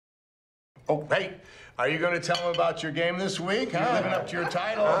Oh, hey, are you going to tell them about your game this week, huh? Living up to your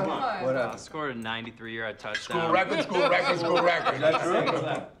title? What I scored a 93-yard touchdown. School record, school record, school record. That's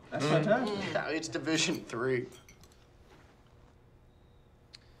true. That's fantastic. Yeah, it's Division III.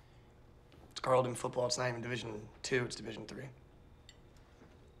 It's Carlton football. It's not even Division II. It's Division III.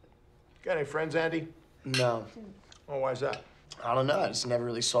 Got any friends, Andy? No. Oh, why's that? I don't know. I just never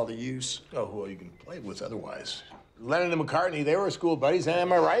really saw the use. Oh, who you can play with otherwise? Lennon and McCartney, they were school buddies,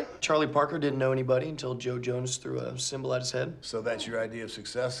 am I right? Charlie Parker didn't know anybody until Joe Jonas threw a cymbal at his head. So that's your idea of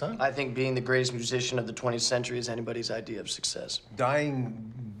success, huh? I think being the greatest musician of the 20th century is anybody's idea of success.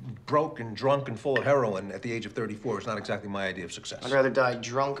 Dying broke and drunk and full of heroin at the age of 34 is not exactly my idea of success. I'd rather die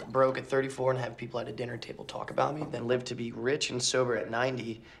drunk, broke at 34 and have people at a dinner table talk about me than live to be rich and sober at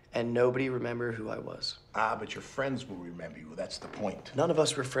 90 and nobody remember who I was. Ah, but your friends will remember you. That's the point. None of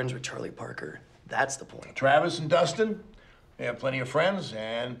us were friends with Charlie Parker. That's the point. Travis and Dustin, they have plenty of friends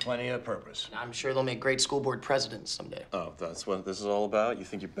and plenty of purpose. I'm sure they'll make great school board presidents someday. Oh, that's what this is all about? You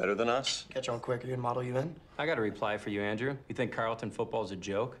think you're better than us? Catch on quick, are you gonna model you in? I got a reply for you, Andrew. You think Carlton football's a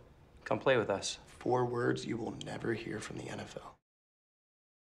joke? Come play with us. 4 words you will never hear from the NFL.